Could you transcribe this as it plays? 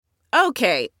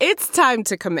Okay, it's time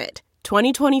to commit.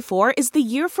 2024 is the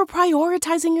year for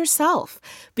prioritizing yourself.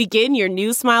 Begin your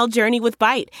new smile journey with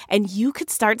Byte, and you could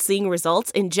start seeing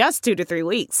results in just 2 to 3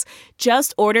 weeks.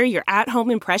 Just order your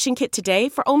at-home impression kit today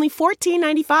for only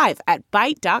 $14.95 at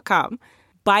Byte.com.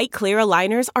 Byte Clear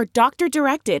aligners are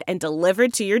doctor-directed and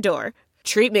delivered to your door.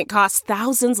 Treatment costs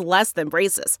thousands less than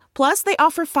braces. Plus, they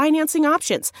offer financing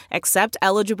options, accept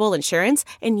eligible insurance,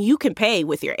 and you can pay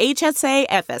with your HSA,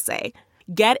 FSA.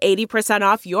 Get 80%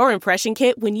 off your impression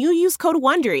kit when you use code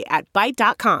WONDERY at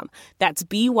Byte.com. That's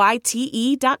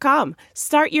BYTE.com.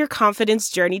 Start your confidence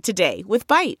journey today with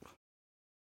Byte.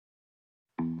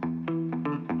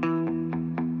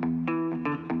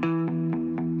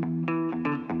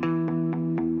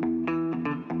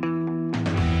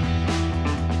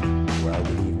 Well,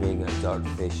 good evening,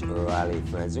 Dirtfish Rally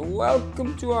friends, and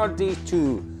welcome to our Day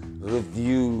 2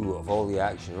 review of all the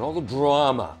action and all the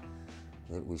drama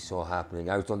that we saw happening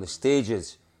out on the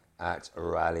stages at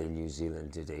Rally New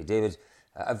Zealand today. David,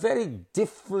 a very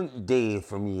different day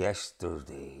from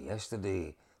yesterday.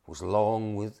 Yesterday was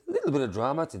long with a little bit of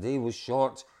drama. Today was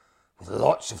short with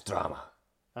lots of drama.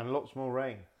 And lots more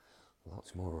rain.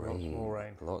 Lots more rain. Lots more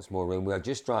rain. Lots more rain. We are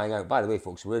just drying out. By the way,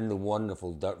 folks, we're in the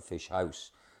wonderful Dirtfish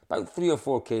house, about 3 or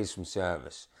 4 k's from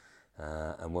service.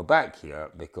 And we're back here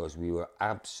because we were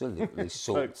absolutely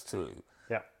soaked through.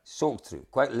 Yeah. Soaked through,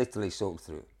 quite literally soaked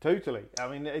through. Totally. I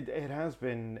mean, it has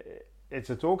been, it's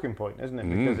a talking point, isn't it?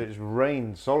 Because it's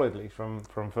rained solidly from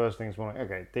first thing this morning.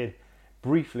 Okay, it did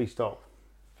briefly stop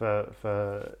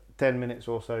for 10 minutes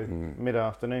or so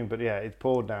mid-afternoon, but yeah, it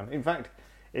poured down. In fact,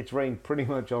 it's rained pretty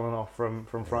much on and off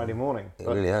from Friday morning. It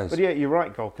really has. But yeah, you're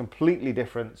right, Cole, completely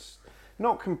different,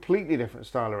 not completely different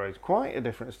style of roads, quite a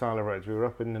different style of roads. We were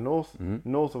up in the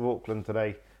north of Auckland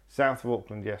today, south of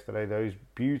Auckland yesterday, those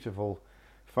beautiful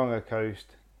Whanga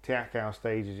Coast, Te Akau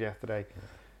stages yesterday,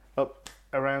 up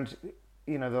around,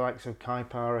 the likes of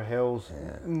Kaipara Hills,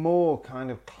 more kind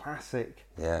of classic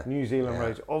New Zealand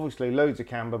roads. Obviously, loads of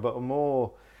camber, but a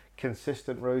more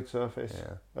consistent road surface.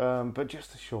 But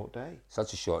just a short day.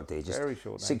 Such a short day. Just very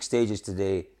short day. 6 stages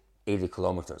today, 80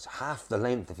 kilometres. Half the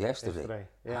length of yesterday.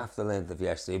 Half the length of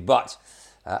yesterday. But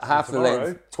half the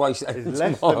length twice. Is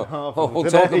less than half of we'll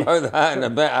today. talk about that in a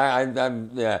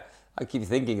bit. I keep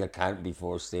thinking there can't be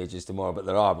 4 stages tomorrow, but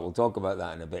there are, but we'll talk about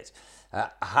that in a bit.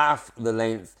 Half the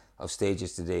length of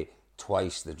stages today,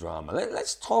 twice the drama.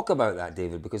 Let's talk about that,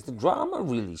 David, because the drama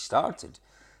really started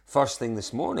first thing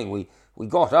this morning. We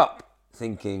got up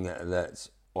thinking that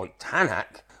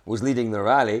Tanak was leading the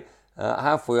rally.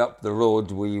 Halfway up the road,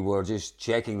 we were just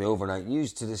checking the overnight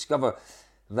news to discover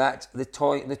that the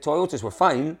Toyotas were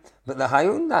fine, but the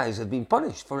Hyundais had been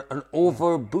punished for an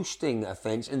over-boosting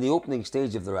offence in the opening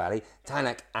stage of the rally.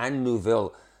 Tanak and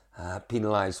Neuville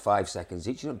penalised 5 seconds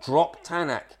each. Dropped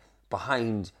Tanak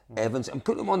behind Evans and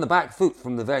put him on the back foot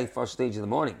from the very first stage of the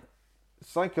morning.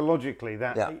 Psychologically,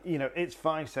 it's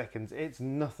 5 seconds, it's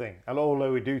nothing. And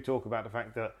although we do talk about the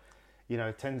fact that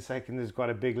 10 seconds is quite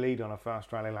a big lead on a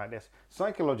fast rally like this.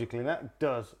 Psychologically, that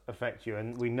does affect you,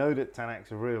 and we know that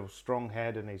Tanak's a real strong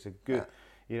head, and he's a good,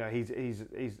 he's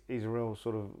a real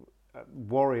sort of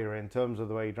warrior in terms of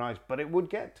the way he drives. But it would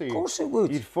get to you. Of course, it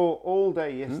would. He'd fought all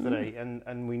day yesterday,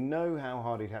 and we know how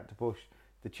hard he'd had to push,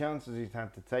 the chances he's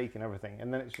had to take, and everything,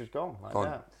 and then it's just gone like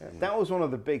that. Yeah. That was one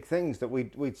of the big things that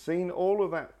we'd seen all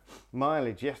of that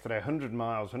mileage yesterday, 100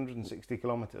 miles, 160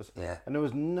 kilometres, and there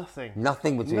was nothing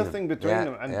between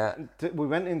them. And we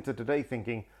went into today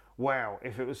thinking, wow,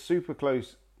 if it was super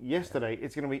close yesterday,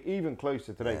 it's going to be even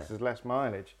closer today because there's less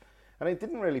mileage. And it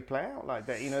didn't really play out like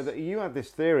that. That you had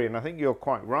this theory, and I think you're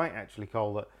quite right, actually,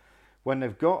 Cole, that when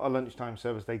they've got a lunchtime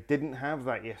service, they didn't have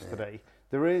that yesterday.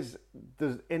 There's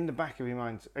in the back of your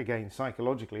mind, again,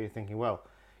 psychologically, you're thinking, well,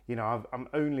 I'm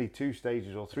only 2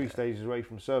 stages or 3 stages away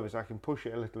from service. I can push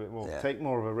it a little bit more, take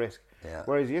more of a risk.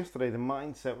 Whereas yesterday, the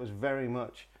mindset was very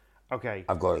much, okay,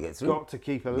 I've got to get through. Got to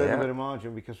keep a little bit of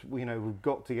margin because we've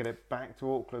got to get it back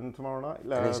to Auckland tomorrow night,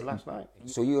 last night.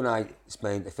 So you and I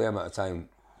spent a fair amount of time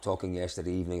talking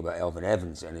yesterday evening about Elfyn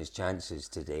Evans and his chances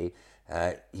today.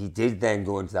 He did then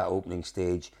go into that opening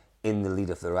stage in the lead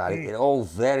of the rally. It all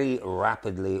very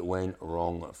rapidly went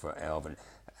wrong for Elfyn.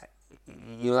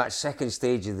 That second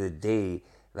stage of the day,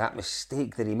 that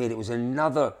mistake that he made, it was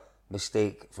another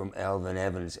mistake from Elfyn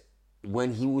Evans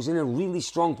when he was in a really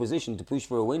strong position to push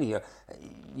for a win here.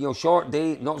 Short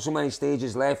day, not so many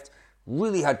stages left,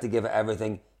 really had to give it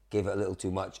everything, gave it a little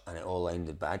too much, and it all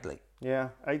ended badly. Yeah,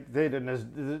 it did, and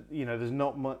there's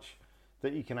not much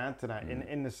that you can add to that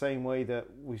in the same way that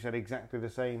we said exactly the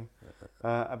same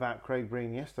about Craig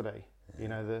Breen yesterday.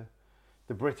 The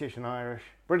the British and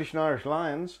Irish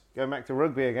Lions, going back to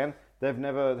rugby again. They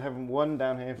haven't won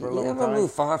down here for a long time. You never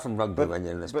move far from rugby when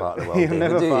you're in this part of the world, you're David,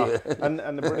 never do far. you?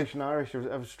 And the British and Irish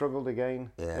have struggled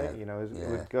again,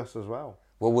 with Gus as well.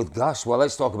 Well, with Gus,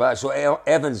 let's talk about it. So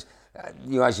Evans,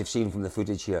 as you've seen from the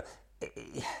footage here,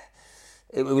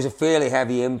 it was a fairly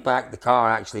heavy impact. The car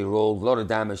actually rolled, a lot of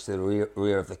damage to the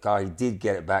rear of the car. He did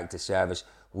get it back to service.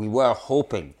 We were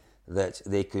hoping that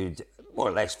they could more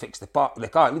or less fix the car.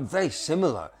 It looked very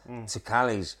similar to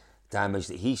Callie's damage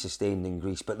that he sustained in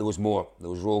Greece, but there was more. There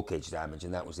was roll cage damage,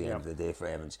 and that was the end of the day for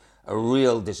Evans. A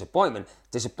real disappointment.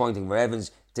 Disappointing for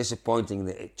Evans. Disappointing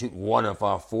that it took one of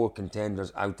our 4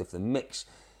 contenders out of the mix.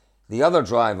 The other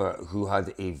driver who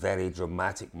had a very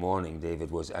dramatic morning,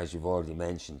 David, was, as you've already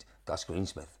mentioned, Gus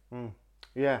Greensmith.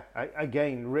 Yeah,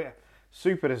 again,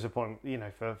 super disappointing.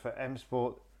 For M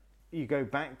Sport, you go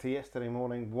back to yesterday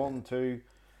morning, 1-2,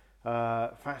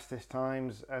 fastest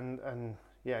times, and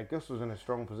yeah, Gus was in a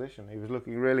strong position. He was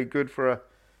looking really good for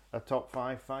a top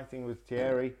 5, fighting with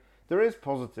Thierry. There is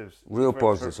positives. Real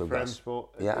positives for M Gus. Sport.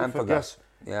 Yeah, and for Gus.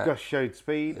 Yeah. Gus showed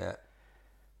speed. Yeah.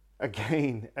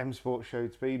 Again, M Sport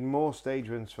showed speed. More stage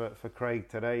wins for Craig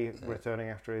today, returning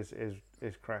after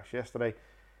his crash yesterday.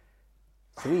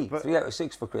 3 out of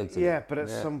 6 for Craig today. Yeah, but at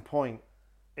some point,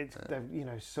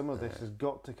 some of this has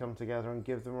got to come together and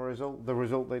give them the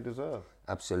result they deserve.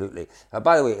 Absolutely.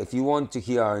 By the way, if you want to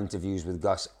hear our interviews with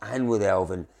Gus and with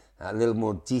Elvin, a little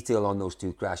more detail on those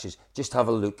 2 crashes, just have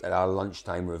a look at our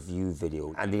lunchtime review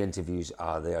video, and the interviews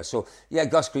are there. So, yeah,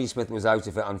 Gus Greensmith was out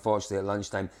of it, unfortunately, at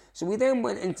lunchtime. So we then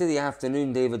went into the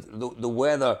afternoon, David. The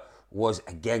weather was,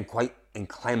 again, quite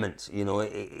inclement.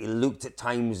 It looked at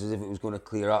times as if it was going to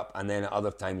clear up, and then at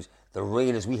other times the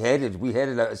rain, as we headed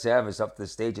out of service up to the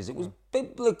stages, it was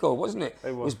biblical, wasn't it?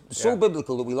 It was so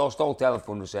biblical that we lost all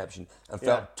telephone reception and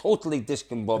felt totally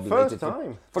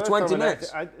discombobulated for 20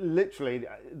 minutes. Literally,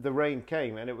 the rain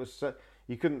came and it was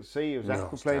you couldn't see. It was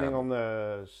aquaplaning on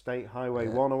the State Highway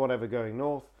 1 or whatever going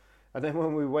north. And then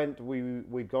when we went,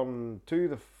 we'd gone to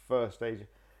the first stage.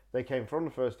 They came from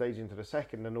the first stage into the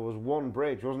second, and there was one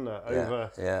bridge, wasn't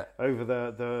there, over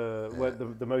where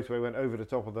the motorway went over the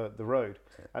top of the road,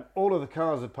 and all of the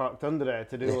cars had parked under there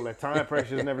to do all their tyre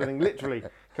pressures and everything. Literally,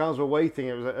 cars were waiting.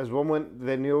 It was as one went,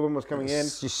 then the other one was coming in,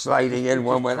 just sliding in.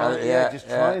 One went out.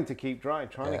 Trying to keep dry,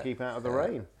 trying to keep out of the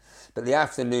rain. But the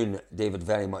afternoon, David,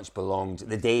 very much belonged.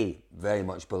 The day very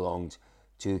much belonged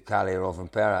to Kalle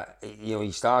Rovanperä.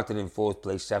 He started in 4th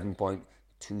place,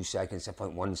 7.2 seconds,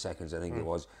 7.1 seconds, I think it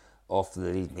was, off the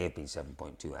lead. May have been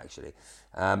 7.2 actually.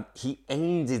 He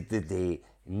ended the day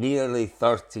nearly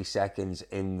 30 seconds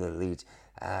in the lead.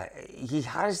 He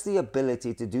has the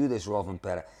ability to do this,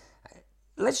 Rovanperä.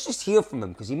 Let's just hear from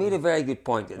him, because he made a very good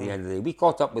point at the end of the day. We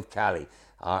caught up with Kalle,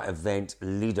 our event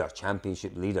leader,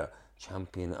 championship leader,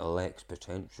 champion-elect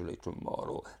potentially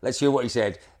tomorrow. Let's hear what he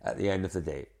said at the end of the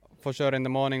day. For sure, in the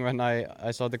morning when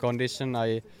I saw the condition,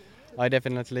 I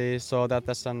definitely saw that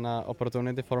as an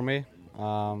opportunity for me.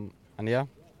 And yeah,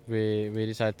 we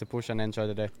decided to push and enjoy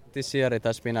the day. This year it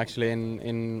has been actually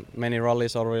in many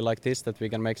rallies already like this that we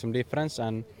can make some difference,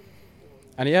 and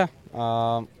yeah,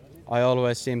 I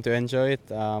always seem to enjoy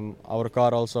it. Our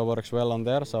car also works well on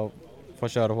there, so for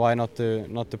sure, why not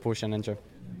to push and enjoy.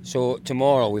 So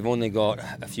tomorrow we've only got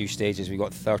a few stages. We've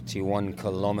got 31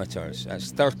 kilometres.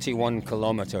 That's 31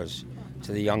 kilometres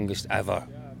to the youngest ever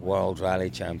World Rally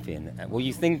Champion. Will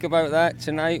you think about that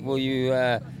tonight? Will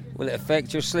it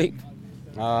affect your sleep?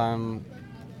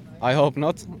 I hope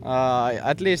not.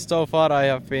 At least so far I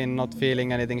have been not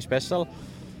feeling anything special.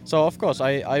 So of course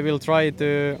I will try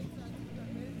to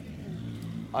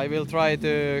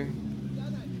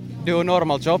do a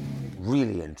normal job.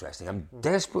 Really interesting. I'm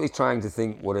desperately trying to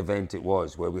think what event it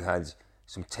was where we had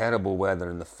some terrible weather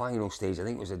in the final stage. I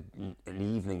think it was an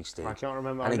evening stage. I can't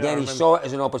remember. And again, he saw it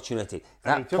as an opportunity.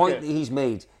 That point that he's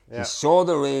made, he saw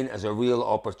the rain as a real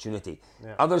opportunity.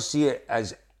 Yeah. Others see it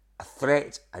as a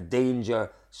threat, a danger,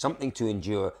 something to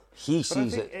endure. He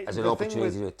sees it as an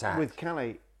opportunity to attack. With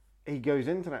Kalle, he goes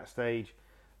into that stage,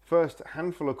 first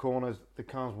handful of corners, the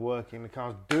car's working, the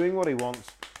car's doing what he wants.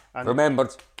 And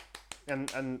remembered.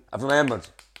 I've remembered.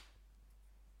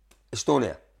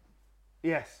 Estonia.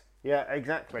 Yes. Yeah,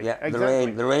 exactly. Yeah,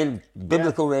 exactly. The rain,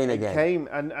 biblical rain again. It came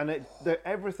and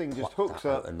everything just hooks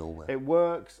up. It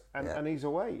works, and he's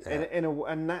away. Yeah.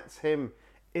 And that's him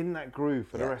in that groove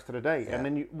for the rest of the day. Yeah. And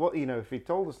then if he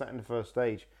told us that in the first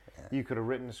stage, you could have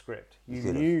written a script.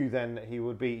 You knew then that he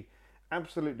would be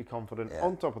absolutely confident,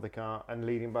 on top of the car and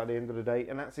leading by the end of the day,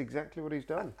 and that's exactly what he's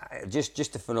done.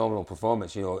 Just a phenomenal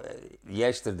performance.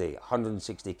 Yesterday,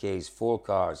 160 Ks, 4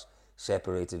 cars,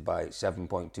 separated by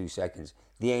 7.2 seconds.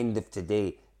 The end of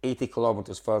today, 80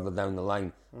 kilometres further down the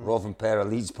line, Rovanperä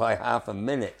leads by half a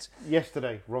minute.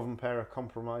 Yesterday, Rovanperä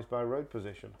compromised by road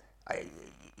position.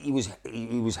 He was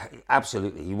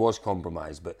absolutely, he was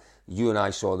compromised, but you and I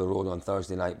saw the road on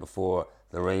Thursday night before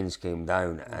the rains came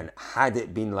down, and had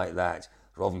it been like that,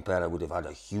 Rovanperä would have had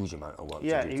a huge amount of work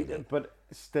to do today. But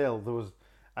still, there was,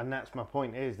 and that's my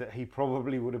point, is that he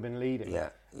probably would have been leading.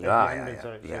 I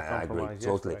agree,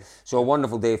 totally. So a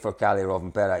wonderful day for Kalle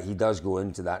Rovanperä. He does go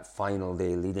into that final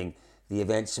day leading the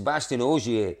event. Sébastien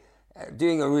Ogier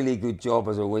doing a really good job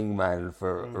as a wingman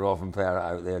for Rovanperä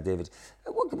out there, David.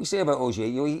 What can we say about Ogier?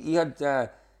 You know, he had,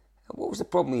 what was the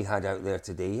problem he had out there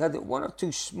today? He had one or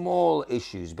two small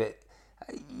issues, but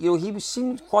you know, he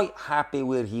seemed quite happy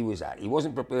where he was at. He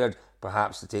wasn't prepared,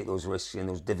 perhaps, to take those risks in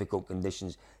those difficult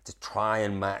conditions to try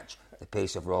and match the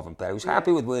pace of Rovanperä. He was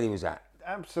happy with where he was at.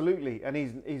 Absolutely, and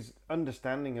he's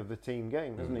understanding of the team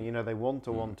game, isn't he? You know, they want to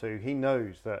 1-2. He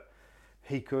knows that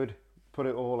he could put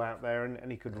it all out there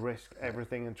and he could risk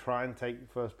everything and try and take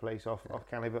first place off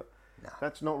Kalle, but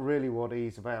that's not really what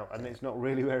he's about, and it's not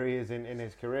really where he is in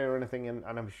his career or anything, and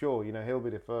I'm sure, you know, he'll be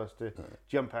the first to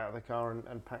jump out of the car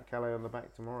and pat Kalle on the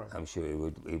back tomorrow. I'm sure he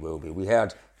will be. We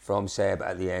heard from Seb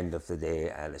at the end of the day,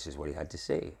 and this is what he had to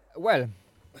say. Well,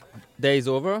 day is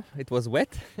over. It was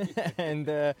wet, and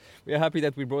we are happy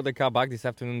that we brought the car back this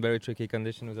afternoon. Very tricky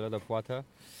condition with a lot of water,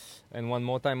 and one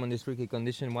more time on this tricky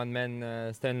condition, one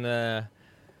man stand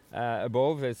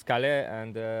above is Kalle,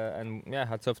 and yeah,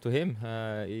 hats off to him.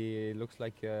 He looks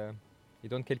like he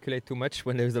don't calculate too much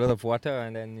when there's a lot of water,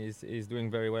 and then he's doing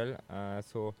very well.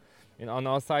 So on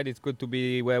our side, it's good to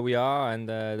be where we are, and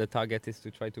the target is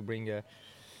to try to bring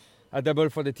a double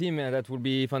for the team. That would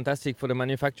be fantastic for the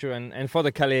manufacturer and for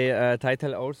the Kalle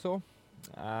title also.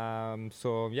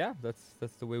 So yeah,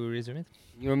 that's the way we resume it.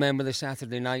 You remember the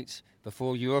Saturday night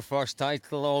before your first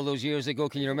title all those years ago?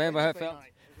 Can you remember how it felt?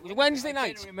 It was Wednesday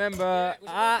night. I remember,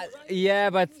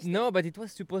 yeah, but it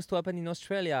was supposed to happen in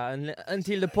Australia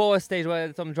until the power stage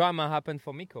where some drama happened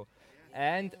for Mikko.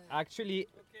 And actually,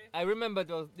 I remember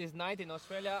this night in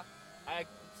Australia, I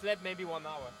slept maybe 1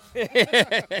 hour.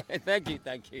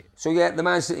 Thank you. So yeah, the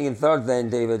man sitting in third then,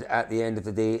 David, at the end of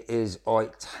the day is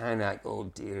Ott Tänak. Oh,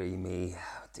 dearie me.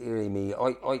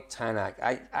 Ott Tänak.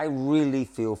 I really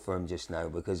feel for him just now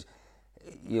because,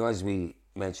 you know, as we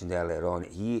mentioned earlier on,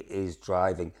 he is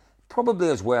driving probably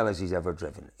as well as he's ever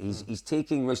driven. He's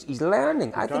taking risks. He's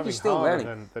learning. I think he's still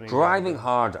learning. Driving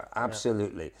harder,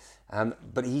 absolutely.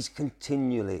 But he's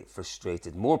continually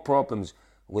frustrated. More problems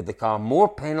with the car. More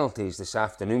penalties this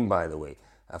afternoon, by the way,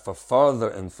 for further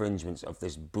infringements of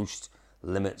this boost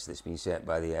limits that's been set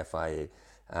by the FIA.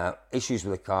 Issues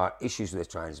with the car, issues with the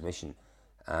transmission.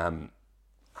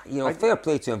 You know, fair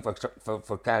play to him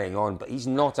for carrying on, but he's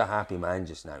not a happy man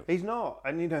just now. He's not,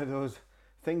 and you know, those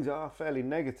things are fairly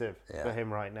negative for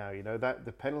him right now. You know, that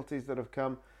the penalties that have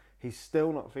come, he's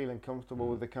still not feeling comfortable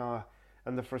with the car,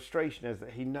 and the frustration is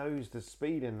that he knows the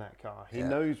speed in that car. He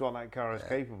knows what that car is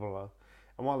capable of,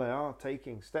 and while they are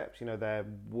taking steps, you know, they're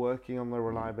working on the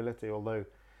reliability, although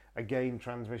again,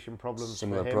 transmission problems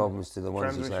similar for him, problems to the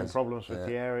ones transmission problems for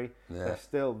Thierry. Yeah.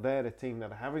 They're the team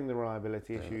that are having the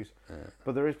reliability issues,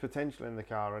 but there is potential in the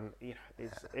car, and you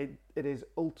know, it is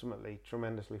ultimately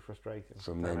tremendously frustrating.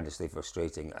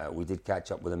 Frustrating. We did catch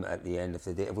up with him at the end of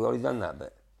the day. Have we already done that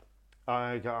bit?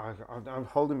 I'm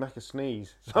holding back a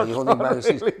sneeze. Are you holding back a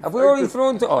sneeze? Have we already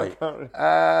thrown to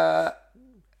Ott?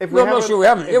 I'm not sure we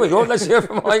haven't. Here we go. Let's hear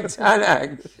from Ott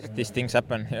Tänak. These things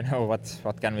happen, you know.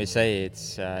 What can we say?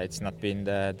 It's not been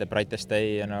the brightest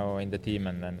day, you know, in the team,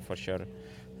 and then for sure,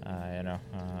 you know,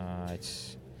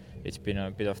 it's been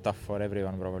a bit of tough for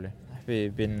everyone probably.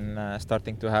 We've been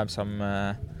starting to have some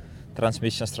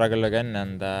transmission struggle again,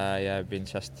 and I've been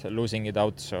just losing it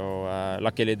out. So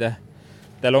luckily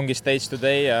the longest stage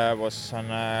today was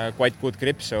on quite good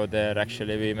grip, so there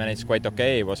actually we managed quite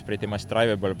okay. It was pretty much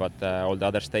drivable, but all the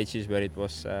other stages where it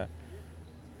was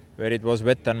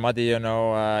wet and muddy, you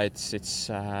know, it's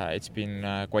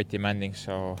been quite demanding.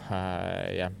 So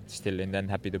yeah, still in the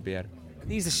end happy to be here. Are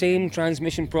these the same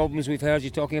transmission problems we've heard you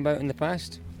talking about in the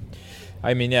past?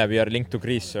 I mean, yeah, we are linked to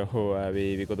Greece, so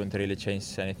we couldn't really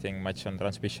change anything much on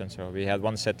transmission. So we had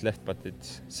one set left, but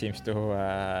it seems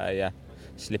to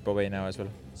slip away now as well.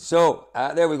 So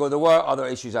there we go. There were other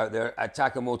issues out there.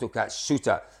 Takamoto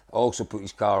Katsuta also put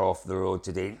his car off the road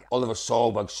today. Oliver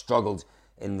Solberg struggled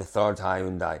in the third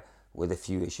Hyundai with a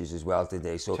few issues as well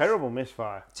today. So terrible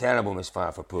misfire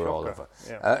for poor Oliver.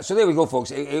 Yeah. So there we go,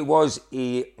 folks. It was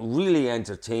a really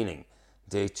entertaining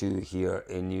day 2 here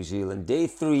in New Zealand. Day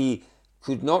 3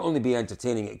 could not only be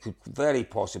entertaining, it could very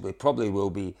possibly, probably will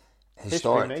be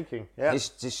Historic. History making, yeah.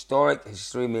 Historic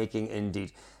history making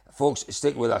indeed. Folks,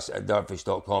 stick with us at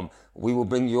dirtfish.com. We will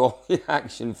bring you all the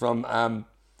action from...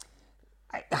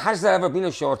 has there ever been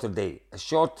a shorter day? A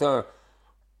shorter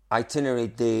itinerary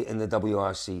day in the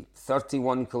WRC?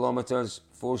 31 kilometres,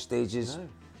 4 stages? No.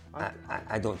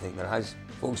 I don't think there has.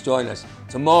 Folks, join us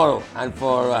tomorrow and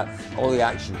for all the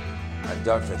action at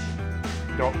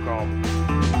dirtfish.com.